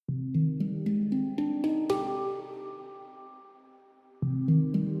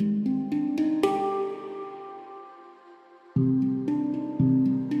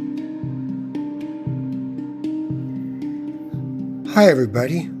Hi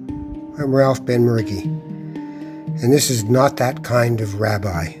everybody, I'm Ralph Benmergui, and this is Not That Kind of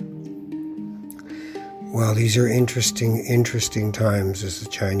Rabbi. Well, these are interesting times, as the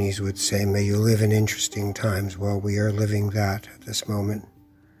Chinese would say. May you live in interesting times. Well, we are living that at this moment.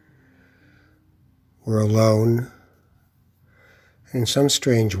 We're alone. In some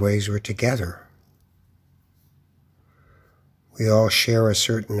strange ways, we're together. We all share a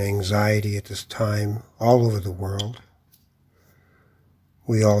certain anxiety at this time all over the world.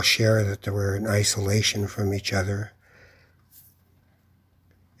 We all share that we're in isolation from each other.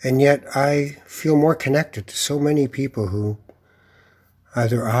 And yet I feel more connected to so many people who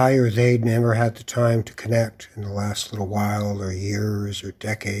either I or they never had the time to connect in the last little while or years or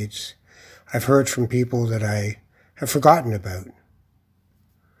decades. I've heard from people that I have forgotten about.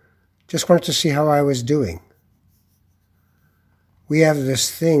 Just wanted to see how I was doing. We have this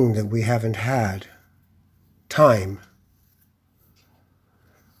thing that we haven't had, time.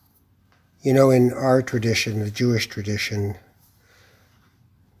 You know, in our tradition, the Jewish tradition,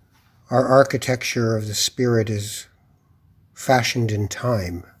 our architecture of the spirit is fashioned in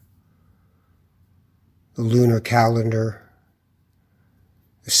time. The lunar calendar,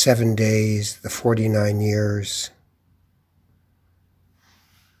 the 7 days, the 49 years,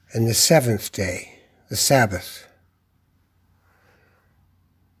 and the seventh day, the Sabbath.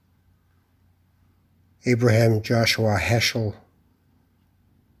 Abraham Joshua Heschel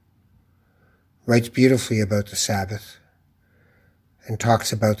writes beautifully about the Sabbath and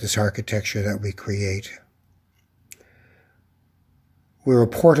talks about this architecture that we create. We're a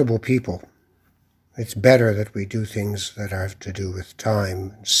portable people. It's better that we do things that have to do with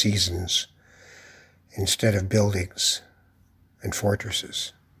time and seasons instead of buildings and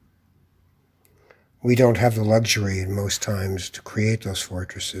fortresses. We don't have the luxury in most times to create those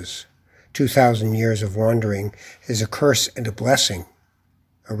fortresses. 2,000 years of wandering is a curse and a blessing,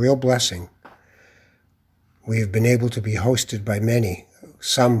 a real blessing. We have been able to be hosted by many,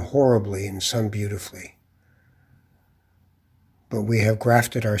 some horribly and some beautifully. But we have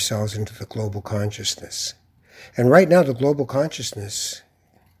grafted ourselves into the global consciousness. And right now the global consciousness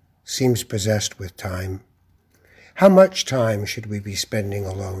seems possessed with time. How much time should we be spending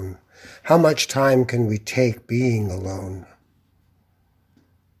alone? How much time can we take being alone?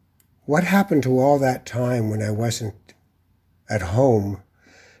 What happened to all that time when I wasn't at home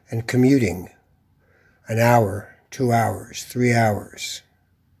and commuting? An hour, 2 hours, 3 hours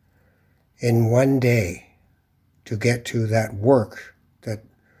in one day to get to that work that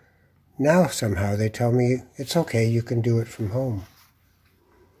now somehow they tell me it's okay, you can do it from home.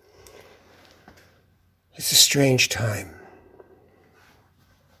 It's a strange time.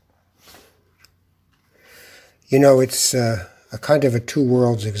 You know, it's a kind of a two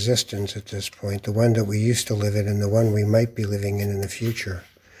worlds existence at this point, the one that we used to live in and the one we might be living in the future.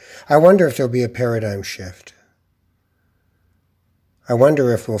 I wonder if there'll be a paradigm shift. I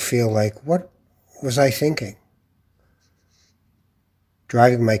wonder if we'll feel like, what was I thinking?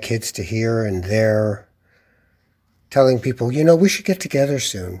 Driving my kids to here and there, telling people, we should get together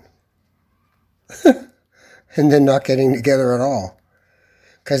soon. And then not getting together at all.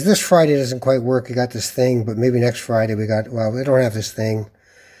 Because this Friday doesn't quite work, we got this thing, but maybe next Friday we don't have this thing.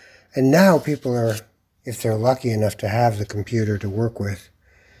 And now people are, if they're lucky enough to have the computer to work with,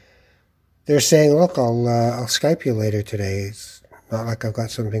 they're saying, look, I'll Skype you later today. It's not like I've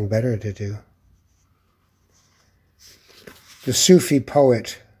got something better to do. The Sufi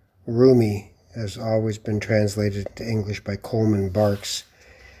poet Rumi has always been translated into English by Coleman Barks.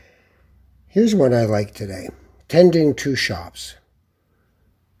 Here's one I like today. Tending two shops.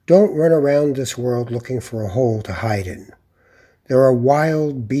 Don't run around this world looking for a hole to hide in. There are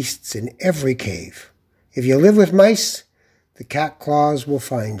wild beasts in every cave. If you live with mice, the cat claws will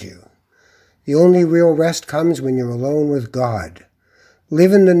find you. The only real rest comes when you're alone with God.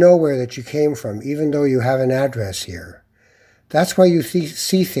 Live in the nowhere that you came from, even though you have an address here. That's why you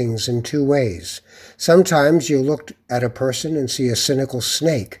see things in two ways. Sometimes you look at a person and see a cynical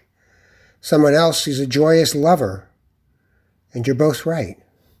snake. Someone else sees a joyous lover. And you're both right.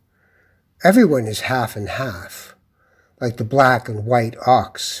 Everyone is half and half, like the black and white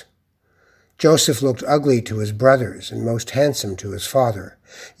ox. Joseph looked ugly to his brothers and most handsome to his father.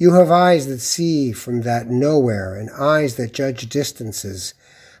 You have eyes that see from that nowhere and eyes that judge distances,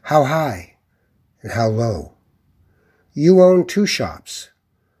 how high and how low. You own two shops,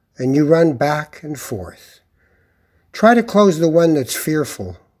 and you run back and forth. Try to close the one that's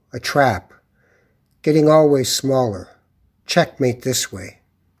fearful, a trap, getting always smaller. Checkmate this way,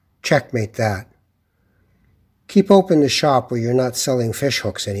 checkmate that. Keep open the shop where you're not selling fish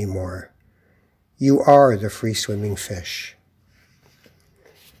hooks anymore. You are the free-swimming fish.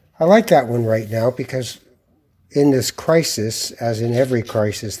 I like that one right now because in this crisis, as in every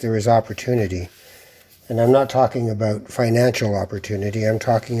crisis, there is opportunity. And I'm not talking about financial opportunity. I'm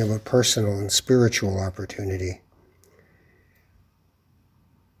talking about personal and spiritual opportunity.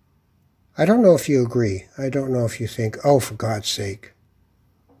 I don't know if you agree. I don't know if you think, oh, for God's sake.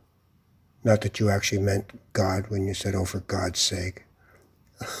 Not that you actually meant God when you said, oh, for God's sake.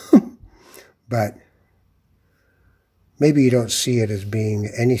 But maybe you don't see it as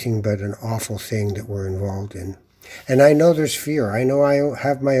being anything but an awful thing that we're involved in. And I know there's fear. I know I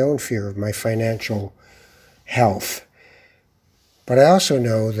have my own fear of my financial health. But I also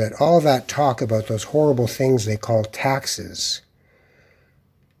know that all that talk about those horrible things they call taxes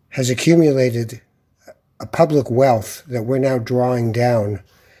has accumulated a public wealth that we're now drawing down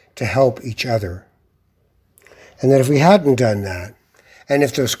to help each other. And that if we hadn't done that, and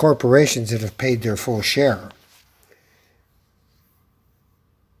if those corporations that have paid their full share,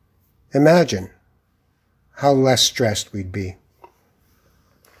 imagine how less stressed we'd be.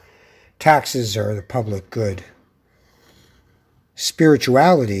 Taxes are the public good.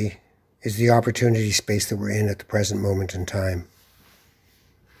 Spirituality is the opportunity space that we're in at the present moment in time.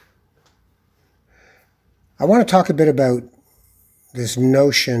 I want to talk a bit about this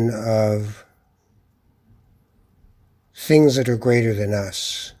notion of things that are greater than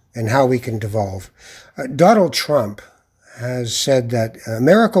us and how we can devolve. Donald Trump has said that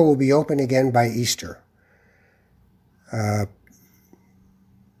America will be open again by Easter. It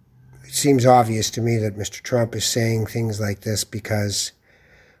seems obvious to me that Mr. Trump is saying things like this because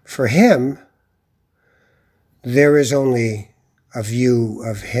for him, there is only a view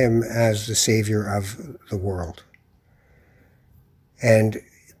of him as the savior of the world. And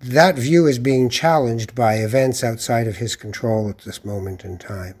that view is being challenged by events outside of his control at this moment in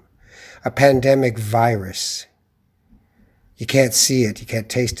time. A pandemic virus. You can't see it, you can't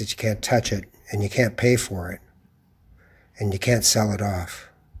taste it, you can't touch it, and you can't pay for it. And you can't sell it off.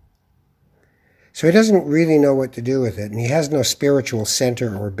 So he doesn't really know what to do with it, and he has no spiritual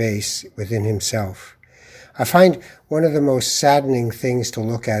center or base within himself. I find one of the most saddening things to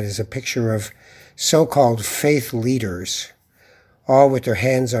look at is a picture of so-called faith leaders, all with their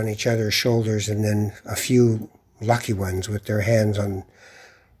hands on each other's shoulders, and then a few lucky ones with their hands on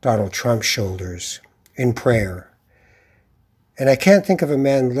Donald Trump's shoulders in prayer. And I can't think of a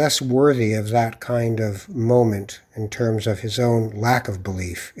man less worthy of that kind of moment in terms of his own lack of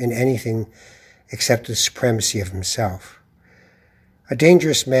belief in anything except the supremacy of himself. A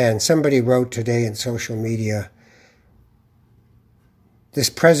dangerous man. Somebody wrote today in social media, this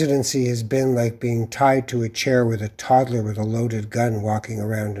presidency has been like being tied to a chair with a toddler with a loaded gun walking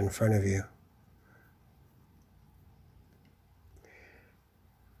around in front of you.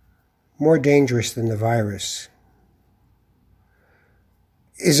 More dangerous than the virus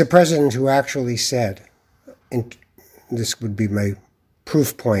is a president who actually said, and this would be my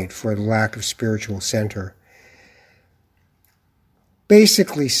proof point for the lack of spiritual center,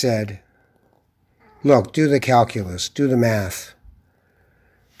 basically said, look, do the calculus, do the math.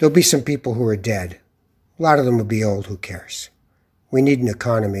 There'll be some people who are dead. A lot of them will be old, who cares? We need an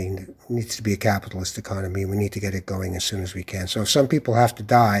economy. It needs to be a capitalist economy. We need to get it going as soon as we can. So if some people have to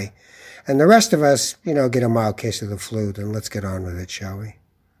die, and the rest of us, get a mild case of the flu, then let's get on with it, shall we?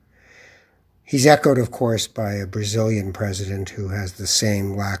 He's echoed, of course, by a Brazilian president who has the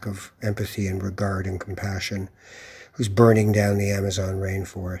same lack of empathy and regard and compassion, who's burning down the Amazon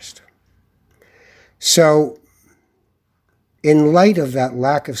rainforest. So, in light of that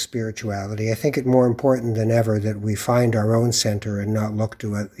lack of spirituality, I think it more important than ever that we find our own center and not look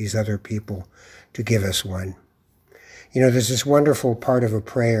to these other people to give us one. There's this wonderful part of a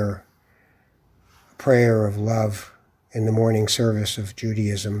prayer of love in the morning service of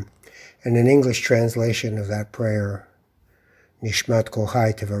Judaism. And an English translation of that prayer, Nishmat kol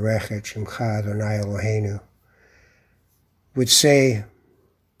chai tevarech et shimcha Adonai Eloheinu, would say,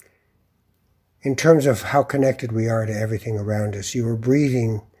 in terms of how connected we are to everything around us, you are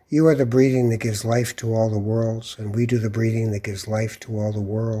the breathing that gives life to all the worlds, and we do the breathing that gives life to all the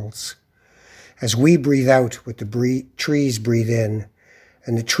worlds. As we breathe out what the trees breathe in,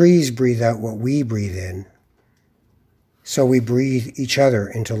 and the trees breathe out what we breathe in, so we breathe each other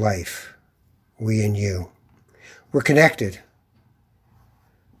into life, we and you. We're connected,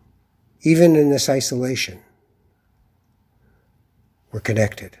 even in this isolation. We're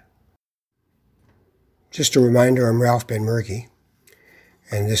connected. Just a reminder, I'm Ralph Ben-Merghi,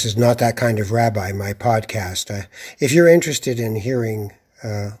 and this is Not That Kind of Rabbi, my podcast. If you're interested in hearing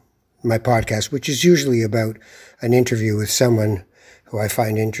my podcast, which is usually about an interview with someone who I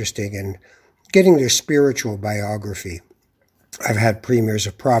find interesting and getting their spiritual biography, I've had premiers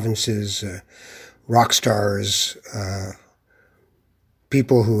of provinces, rock stars,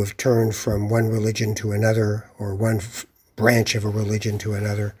 people who have turned from one religion to another or one branch of a religion to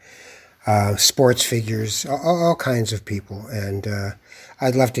another, sports figures, all kinds of people. And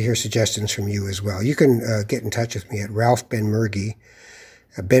I'd love to hear suggestions from you as well. You can get in touch with me at Ralph Benmergui.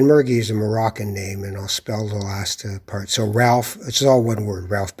 Benmergui is a Moroccan name, and I'll spell the last part. So Ralph, it's all one word,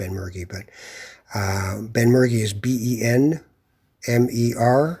 Ralph Benmergui, but Benmergui is BenMergui.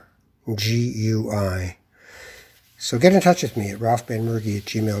 So get in touch with me at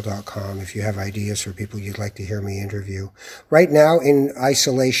ralphbenmergui@gmail.com if you have ideas for people you'd like to hear me interview. Right now, in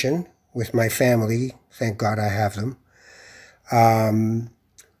isolation with my family, thank God I have them,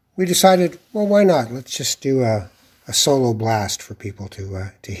 we decided, well, why not? Let's just do a solo blast for people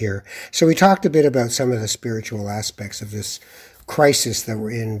to hear. So we talked a bit about some of the spiritual aspects of this crisis that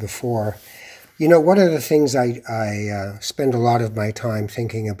we're in before. You know, one of the things I spend a lot of my time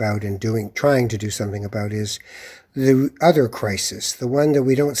thinking about and trying to do something about is the other crisis, the one that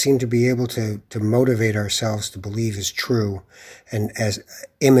we don't seem to be able to motivate ourselves to believe is true and as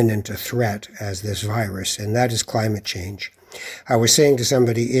imminent a threat as this virus, and that is climate change. I was saying to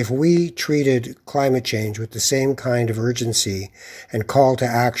somebody, if we treated climate change with the same kind of urgency and call to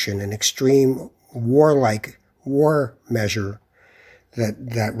action, an extreme warlike war measure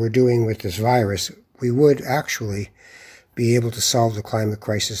that we're doing with this virus, we would actually be able to solve the climate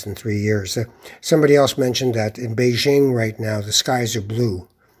crisis in 3 years. Somebody else mentioned that in Beijing right now, the skies are blue.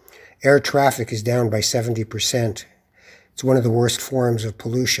 Air traffic is down by 70%. It's one of the worst forms of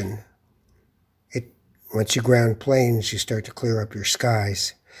pollution. Once you ground planes, you start to clear up your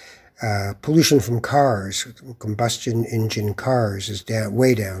skies. Pollution from cars, combustion engine cars is down,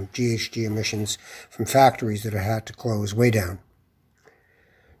 way down. GHG emissions from factories that have had to close, way down.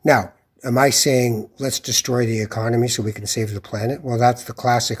 Now, am I saying let's destroy the economy so we can save the planet? Well, that's the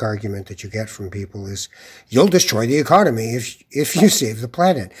classic argument that you get from people is, you'll destroy the economy if you save the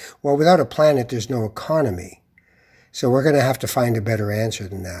planet. Well, without a planet, there's no economy. So we're going to have to find a better answer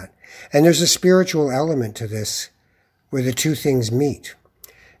than that. And there's a spiritual element to this where the two things meet.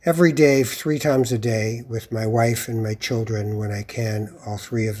 Every day, 3 times a day, with my wife and my children, when I can, all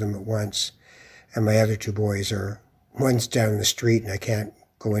 3 of them at once, and my other 2 boys one's down the street and I can't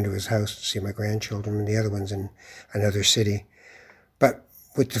go into his house to see my grandchildren, and the other one's in another city. But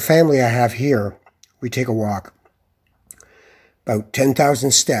with the family I have here, we take a walk. About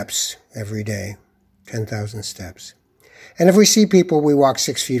 10,000 steps every day. 10,000 steps. And if we see people, we walk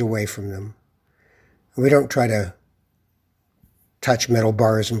 6 feet away from them. We don't try to touch metal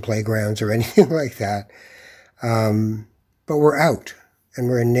bars in playgrounds or anything like that. But we're out, and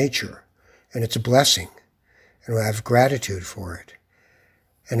we're in nature, and it's a blessing, and we have gratitude for it.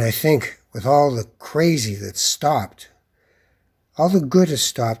 And I think with all the crazy that's stopped, all the good has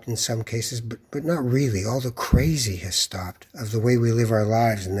stopped in some cases, but not really. All the crazy has stopped of the way we live our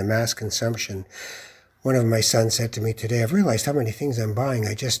lives and the mass consumption. One of my sons said to me today, I've realized how many things I'm buying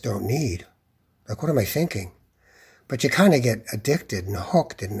I just don't need. Like, what am I thinking? But you kind of get addicted and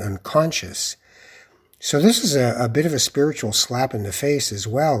hooked and unconscious. So this is a bit of a spiritual slap in the face as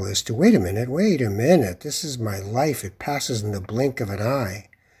well, as to, wait a minute, this is my life. It passes in the blink of an eye.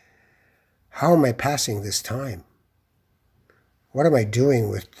 How am I passing this time? What am I doing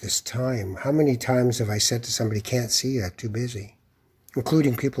with this time? How many times have I said to somebody, can't see you, too busy?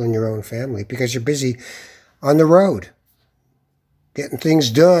 Including people in your own family, because you're busy on the road, getting things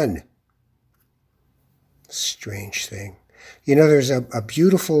done. Strange thing. You know, there's a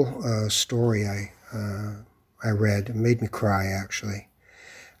beautiful story I read. It made me cry, actually,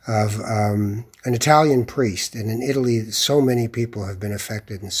 of an Italian priest. And in Italy, so many people have been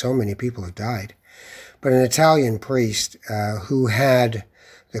affected and so many people have died. But an Italian priest who had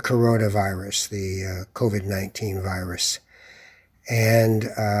the coronavirus, the COVID-19 virus, and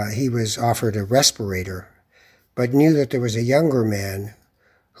he was offered a respirator, but knew that there was a younger man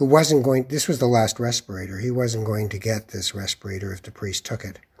who wasn't going, this was the last respirator, he wasn't going to get this respirator if the priest took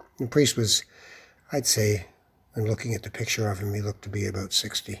it. The priest was, I'd say, and looking at the picture of him, he looked to be about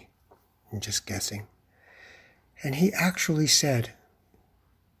 60. I'm just guessing. And he actually said,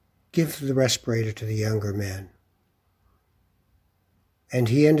 give the respirator to the younger man. And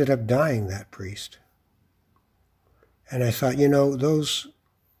he ended up dying, that priest. And I thought, you know, those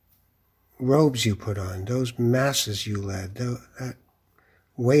robes you put on, those masses you led, that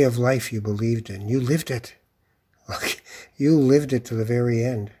way of life you believed in, you lived it. You lived it to the very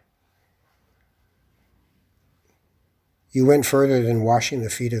end. You went further than washing the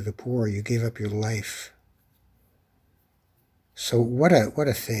feet of the poor. You gave up your life. So what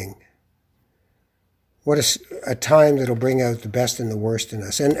a thing. What a time that'll bring out the best and the worst in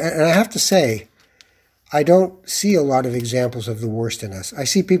us. And I have to say, I don't see a lot of examples of the worst in us. I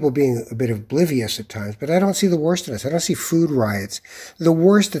see people being a bit oblivious at times, but I don't see the worst in us. I don't see food riots. The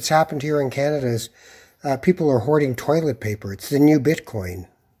worst that's happened here in Canada is people are hoarding toilet paper. It's the new Bitcoin.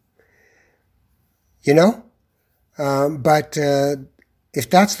 You know? But if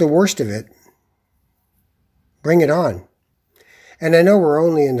that's the worst of it, bring it on. And I know we're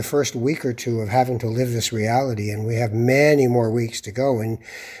only in the first week or two of having to live this reality, and we have many more weeks to go. And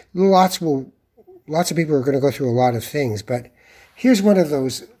lots of people are going to go through a lot of things. But here's one of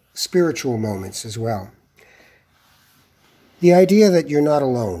those spiritual moments as well. The idea that you're not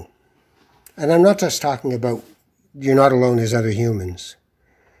alone. And I'm not just talking about you're not alone as other humans.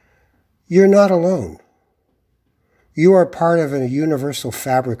 You're not alone. You are part of a universal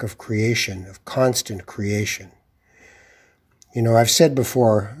fabric of creation, of constant creation. You know, I've said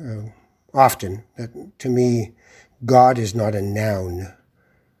before, often, that to me, God is not a noun.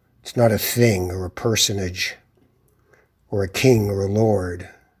 It's not a thing or a personage or a king or a lord.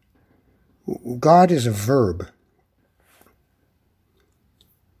 God is a verb.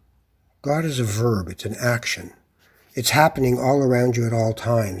 God is a verb. It's an action. It's happening all around you at all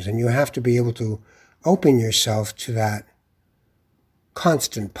times, and you have to be able to open yourself to that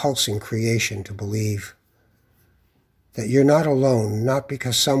constant pulsing creation to believe that you're not alone, not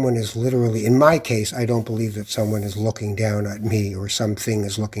because someone is literally, in my case, I don't believe that someone is looking down at me or something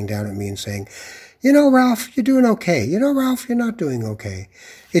is looking down at me and saying, you know, Ralph, you're doing okay. You know, Ralph, you're not doing okay.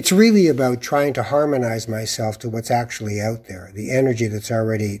 It's really about trying to harmonize myself to what's actually out there, the energy that's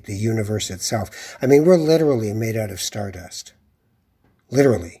already the universe itself. I mean, we're literally made out of stardust.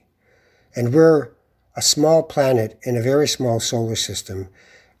 Literally. And we're a small planet in a very small solar system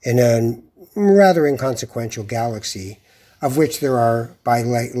in a rather inconsequential galaxy, of which there are, by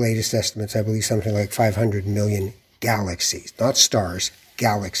latest estimates, I believe something like 500 million galaxies. Not stars,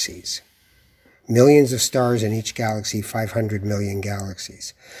 galaxies. Millions of stars in each galaxy, 500 million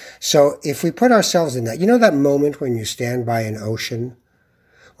galaxies. So if we put ourselves in that, you know that moment when you stand by an ocean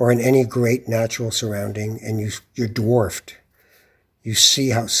or in any great natural surrounding and you're dwarfed. You see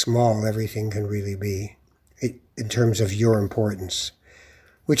how small everything can really be in terms of your importance,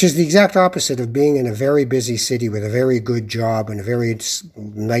 which is the exact opposite of being in a very busy city with a very good job and a very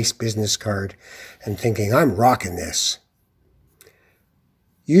nice business card and thinking, I'm rocking this.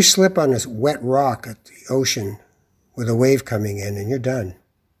 You slip on a wet rock at the ocean with a wave coming in and you're done.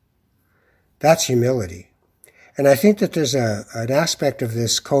 That's humility. And I think that there's an aspect of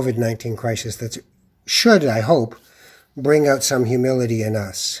this COVID-19 crisis that should, I hope, bring out some humility in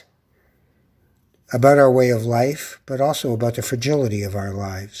us about our way of life, but also about the fragility of our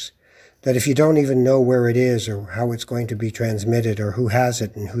lives. That if you don't even know where it is or how it's going to be transmitted or who has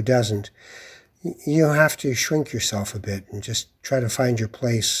it and who doesn't, you have to shrink yourself a bit and just try to find your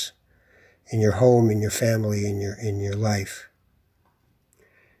place in your home, in your family, in your life.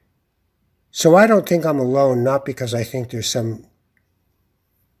 So I don't think I'm alone, not because I think there's some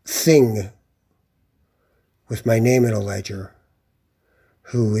thing with my name in a ledger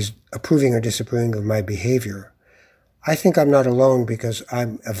who is approving or disapproving of my behavior. I think I'm not alone because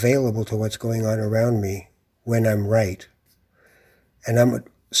I'm available to what's going on around me when I'm right. And I'm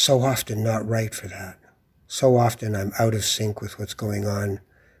so often not right for that. So often I'm out of sync with what's going on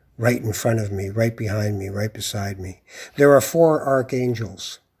right in front of me, right behind me, right beside me. There are 4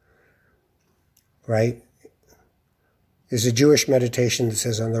 archangels, right? There's a Jewish meditation that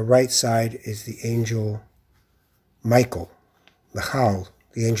says on the right side is the angel Michael,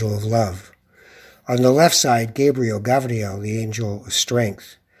 the angel of love. On the left side, Gabriel, the angel of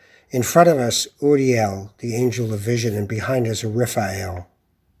strength. In front of us, Uriel, the angel of vision, and behind us, Raphael,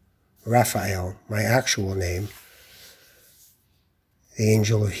 my actual name, the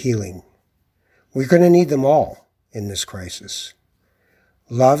angel of healing. We're going to need them all in this crisis.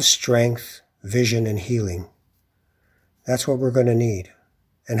 Love, strength, vision, and healing. That's what we're going to need.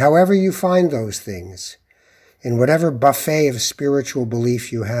 And however you find those things, in whatever buffet of spiritual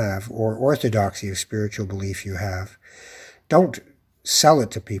belief you have, or orthodoxy of spiritual belief you have, don't sell it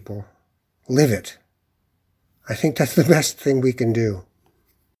to people. Live it. I think that's the best thing we can do.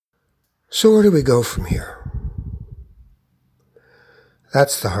 So where do we go from here?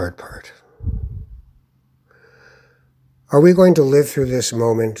 That's the hard part. Are we going to live through this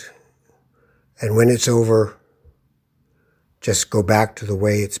moment, and when it's over, just go back to the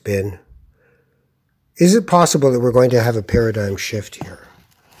way it's been? Is it possible that we're going to have a paradigm shift here?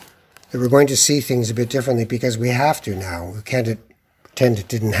 That we're going to see things a bit differently because we have to now. We can't pretend it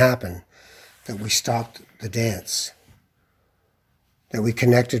didn't happen. That we stopped the dance. That we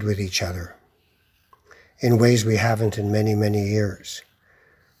connected with each other. in ways we haven't in many, many years.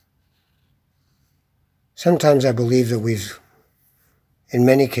 Sometimes I believe that we've, in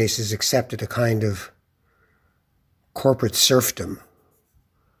many cases, accepted a kind of corporate serfdom.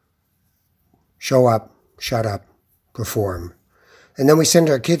 Show up, shut up, perform. And then we send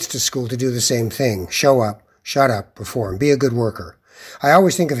our kids to school to do the same thing. Show up, shut up, perform. Be a good worker. I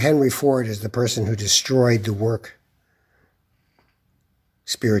always think of Henry Ford as the person who destroyed the work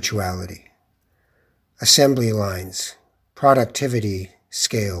spirituality. Assembly lines, productivity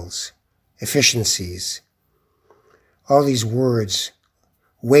scales, efficiencies, all these words,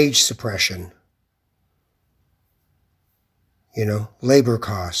 wage suppression, labor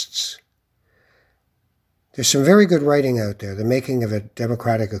costs. There's some very good writing out there. The Making of a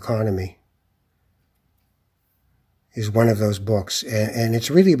Democratic Economy is one of those books. And it's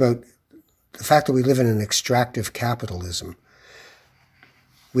really about the fact that we live in an extractive capitalism.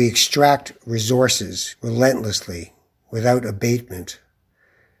 We extract resources relentlessly, without abatement,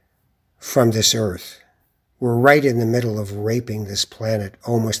 from this earth. We're right in the middle of raping this planet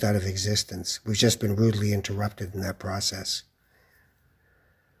almost out of existence. We've just been rudely interrupted in that process.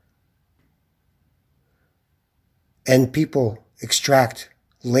 And people extract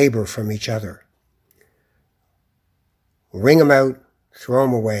labor from each other. Wring them out, throw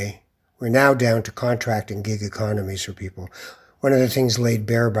them away. We're now down to contract and gig economies for people. One of the things laid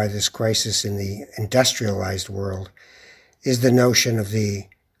bare by this crisis in the industrialized world is the notion of the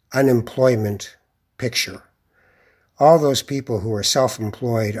unemployment picture. All those people who are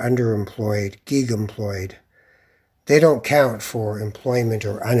self-employed, underemployed, gig-employed, they don't count for employment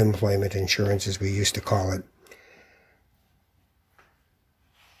or unemployment insurance, as we used to call it.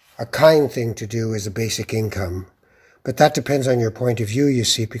 A kind thing to do is a basic income, but that depends on your point of view, you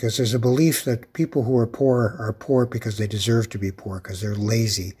see, because there's a belief that people who are poor because they deserve to be poor, because they're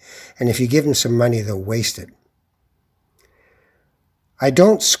lazy. And if you give them some money, they'll waste it. I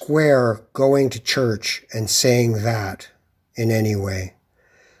don't square going to church and saying that in any way.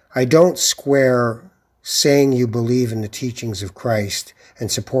 I don't square saying you believe in the teachings of Christ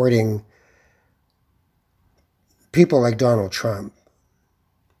and supporting people like Donald Trump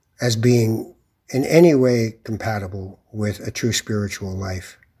as being in any way compatible with a true spiritual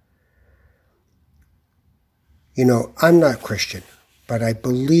life. I'm not Christian, but I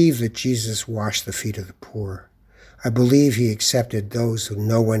believe that Jesus washed the feet of the poor. I believe he accepted those who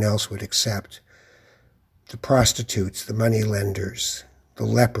no one else would accept. The prostitutes, the money lenders, the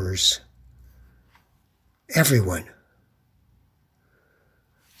lepers, everyone.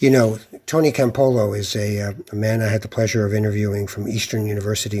 Tony Campolo is a man I had the pleasure of interviewing from Eastern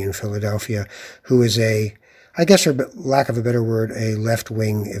University in Philadelphia, who is I guess for lack of a better word, a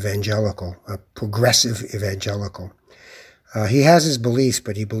left-wing evangelical, a progressive evangelical. He has his beliefs,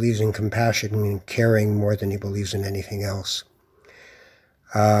 but he believes in compassion and caring more than he believes in anything else.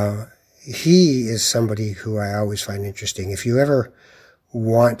 He is somebody who I always find interesting. If you ever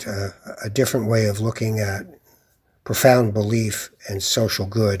want a different way of looking at profound belief and social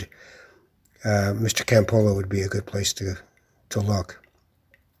good, Mr. Campolo would be a good place to look.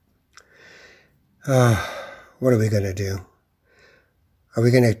 What are we going to do? Are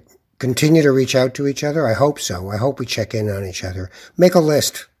we going to continue to reach out to each other? I hope so. I hope we check in on each other. Make a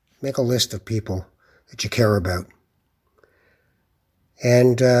list. Make a list of people that you care about.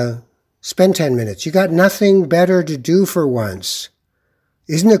 And spend 10 minutes. You got nothing better to do for once.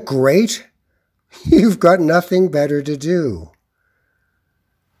 Isn't it great? You've got nothing better to do.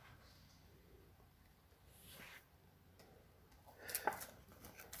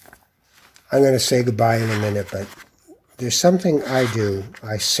 I'm going to say goodbye in a minute, but there's something I do.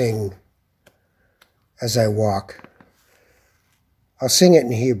 I sing as I walk. I'll sing it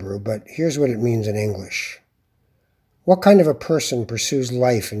in Hebrew, but here's what it means in English. What kind of a person pursues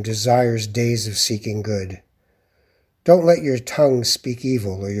life and desires days of seeking good? Don't let your tongue speak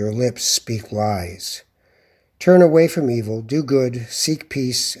evil or your lips speak lies. Turn away from evil, do good, seek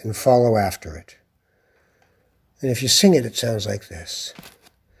peace, and follow after it. And if you sing it, it sounds like this.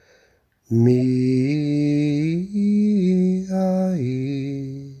 Mi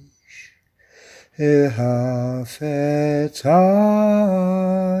aish ehafetz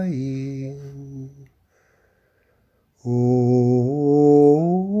hayin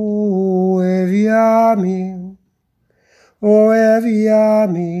oev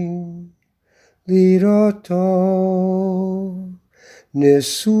yamin liroto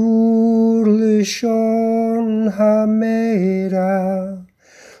nesur lishon hamera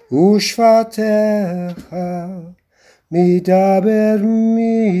Ushvatecha midaber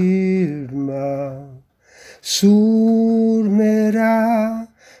mirma sur mera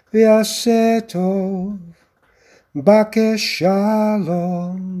v'yasetov Bake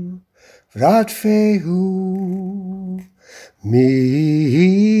Shalom, Vratfehu,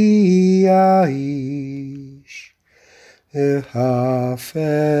 Mi Aish,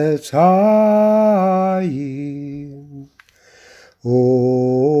 Hafetz Hayim, Oev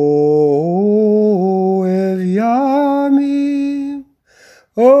Yamim,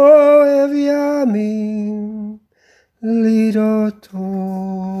 Oev Yamim, Lidotov.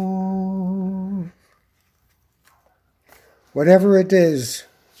 Whatever it is,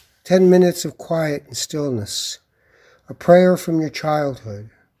 10 minutes of quiet and stillness, a prayer from your childhood,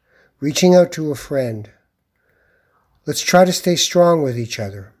 reaching out to a friend. Let's try to stay strong with each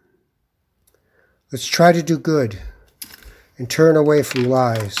other. Let's try to do good and turn away from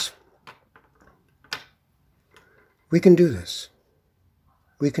lies. We can do this.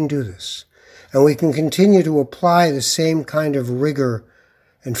 We can do this. And we can continue to apply the same kind of rigor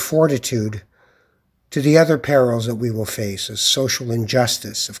and fortitude to the other perils that we will face, of social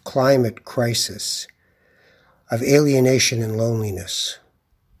injustice, of climate crisis, of alienation and loneliness.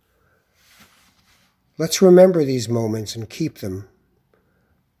 Let's remember these moments and keep them.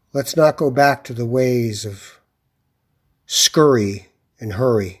 Let's not go back to the ways of scurry and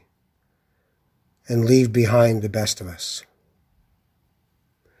hurry and leave behind the best of us.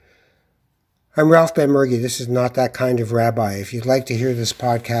 I'm Ralph Ben-Mergui. This is Not That Kind of Rabbi. If you'd like to hear this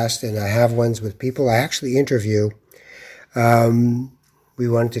podcast, and I have ones with people I actually interview, we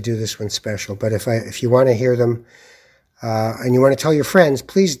wanted to do this one special. But if you want to hear them and you want to tell your friends,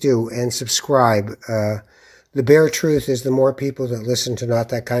 please do, and subscribe. The bare truth is the more people that listen to Not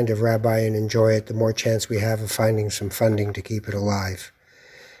That Kind of Rabbi and enjoy it, the more chance we have of finding some funding to keep it alive.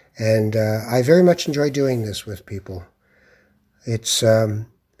 And I very much enjoy doing this with people.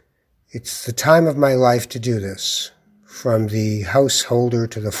 It's the time of my life to do this, from the householder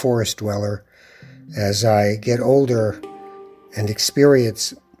to the forest dweller. As I get older and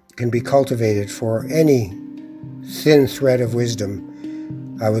experience can be cultivated for any thin thread of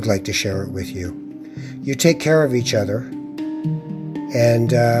wisdom, I would like to share it with you. You take care of each other and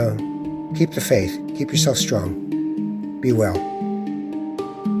keep the faith. Keep yourself strong. Be well.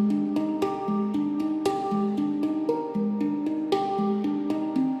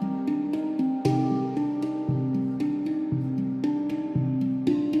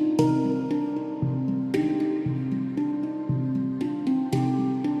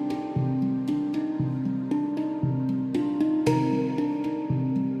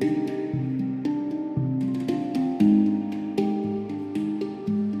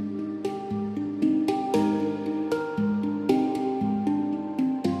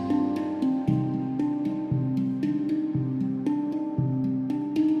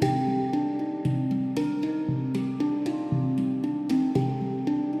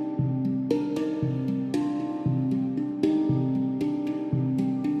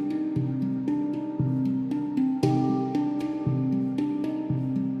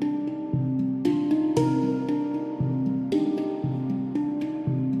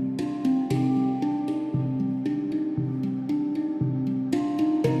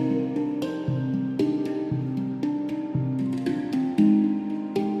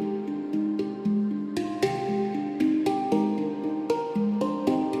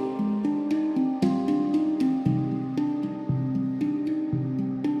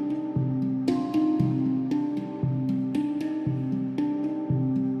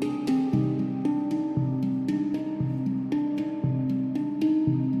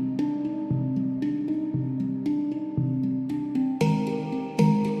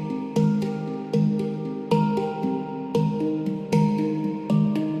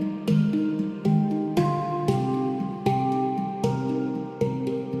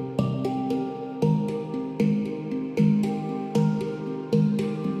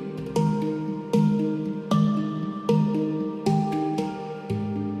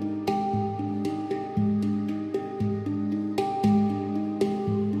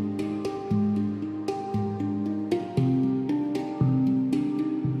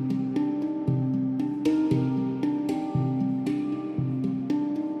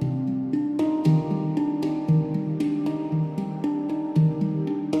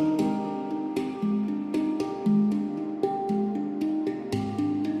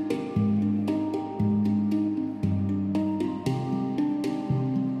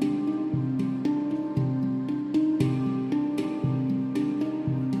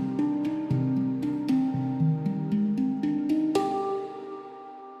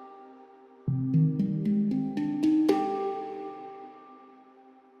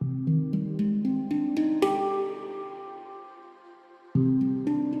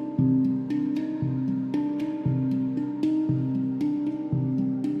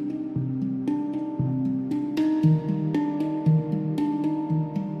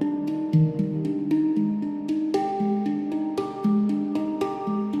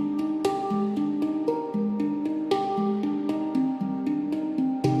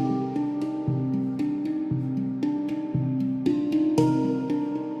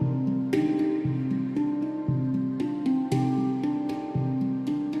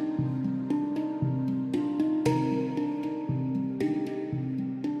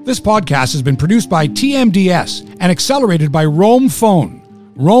 This podcast has been produced by TMDS and accelerated by Roam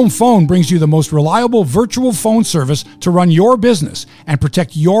Phone. Roam Phone brings you the most reliable virtual phone service to run your business and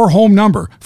protect your home number